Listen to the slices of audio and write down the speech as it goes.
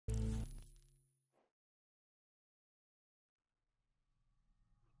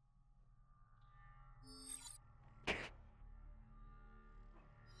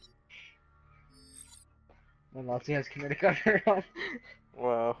Unless he has kinetic armor on.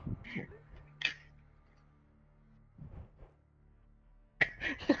 Wow.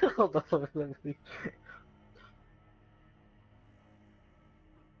 Hold on, let me see.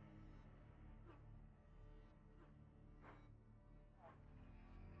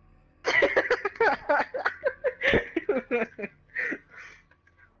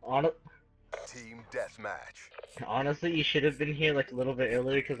 Team deathmatch. Honestly, you should have been here like a little bit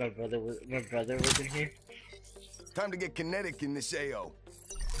earlier because my brother was in here. Time to get kinetic in this AO.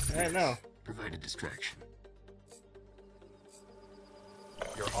 I know. Provide a distraction.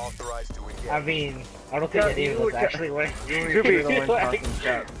 You're authorized to engage. I mean, I don't think any of us actually went. You were the one talking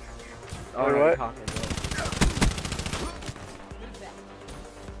crap. Oh, Wait, no, what? talking.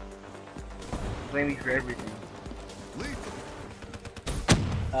 Blame me for everything.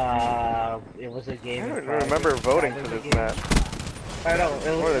 It was a game. I don't in even remember voting for private this game. match. I know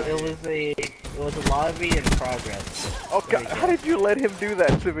What is it was a lobby in progress. Oh god, how did you let him do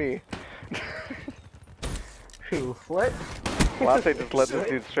that to me? Who? What? Latte just let this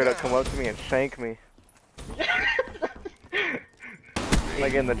dude straight up come up to me and shank me.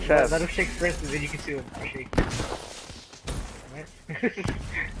 Like in the chest. Let him shake first, and then you can see him shake. Right?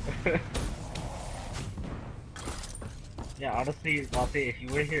 Yeah, honestly, Latte, if you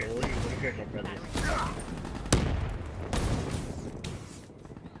were here earlier, you would have heard my brothers.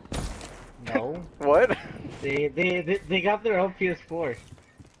 No. What? They got their own PS4.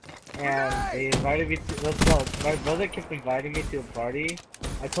 And they invited me to, let's go. My brother kept inviting me to a party.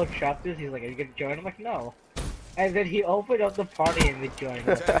 I told Trap this, he's like, are you gonna join? I'm like, no. And then he opened up the party and they joined.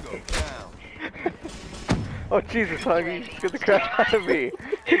 Oh Jesus, Huggy, you scared the crap out of me.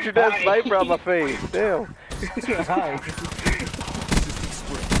 Hit your dad's sniper on my face. Damn. Hi.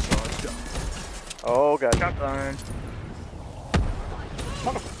 Oh god. Shotgun.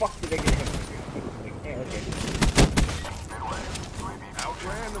 How the fuck did I get him? Yeah, okay.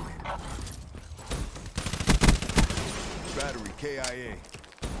 Outran them. Battery KIA.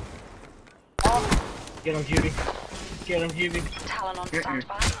 Get him, Judy. Get him, Judy. Talon on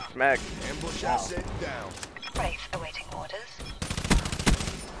standby. Smack. Ambush Wow. asset down. Wraith awaiting orders.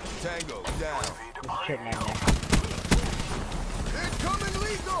 Tango down. Let's check my neck. Incoming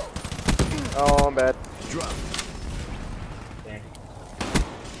lethal. Oh, I'm bad. Drop. Okay.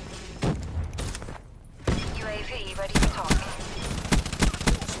 UAV ready for talking.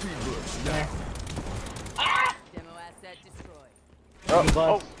 Speed burst now. Demo asset destroyed. Oh,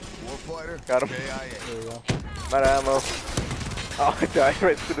 oh, Warfighter. Got him. KIA. There we go. I'm out of ammo. Oh, I died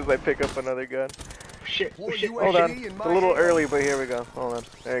right as soon as I pick up another gun. Shit, More shit. UAV Hold on. in It's my a little AO. early, but here we go. Hold on.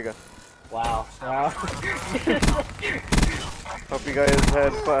 There you go. Wow. Wow. Hope you guys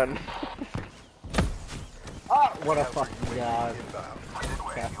had fun. Oh, what a fucking god.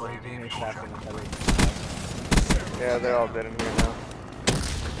 Castle, he's gonna shotgun each other. Yeah, they're all dead in here now.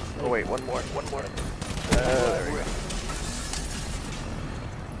 Oh wait, one more. There we go.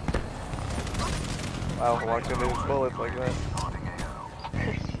 Wow, walked into his bullets like that.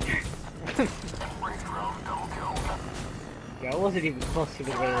 Yeah, I wasn't even close to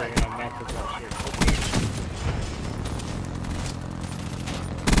the way they're gonna match with that shit.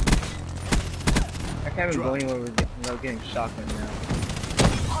 I can't even go anywhere without getting shotgun now.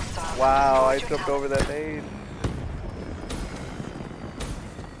 Hostile. Wow, I jumped over that nade.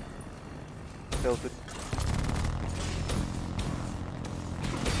 Tilted.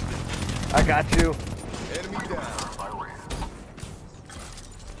 I got you. Enemy down.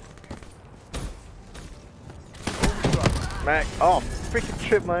 Mac. Oh, freaking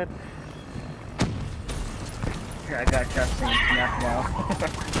trip mine. Here, I got shotgun now.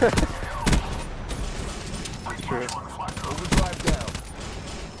 True. Overdrive down.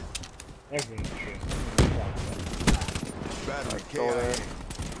 Everything's true. Battery Go there. KIA.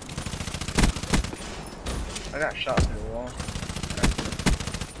 I got shot through the wall.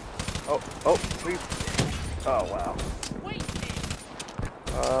 Oh, please. Oh, wow.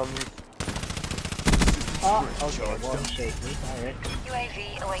 Oh, okay, well, shake me. Alright.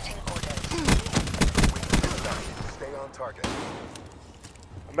 UAV awaiting orders. Stay on target.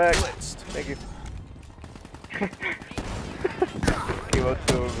 I'm back. Blitzed. Thank you. Came up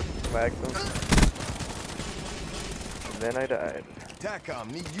to Magnum. And then I died. TACOM,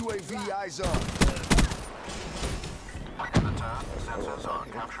 need UAV eyes on. Sensors on.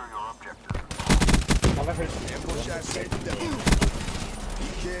 Capture your objective. Ambush asset down.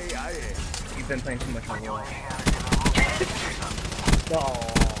 EKIA. You've been playing too much on the wall.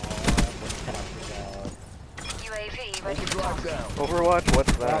 UAV ready for Overdrive talking. down. Overwatch?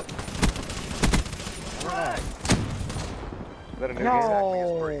 What's that? Alright. that a new game?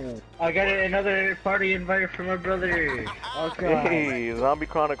 No! I got another party invite from my brother. Oh god. Hey, Zombie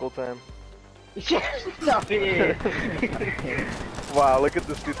Chronicle time. Stop it. Wow, look at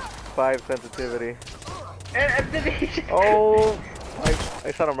this dude's 5 sensitivity. And then he just Oh,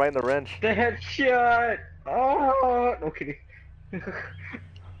 I shot him right in the wrench. the headshot. Oh, no kidding.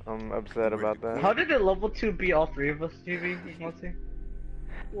 I'm upset about that. How did the level 2 beat all 3 of us, GB? What?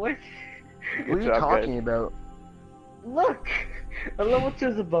 What Good are you job, talking guys. about? Look! A level 2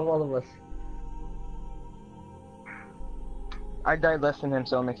 is above all of us. I died less than him,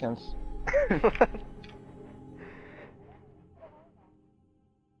 so it makes sense.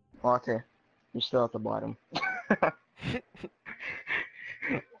 Latte, you're still at the bottom.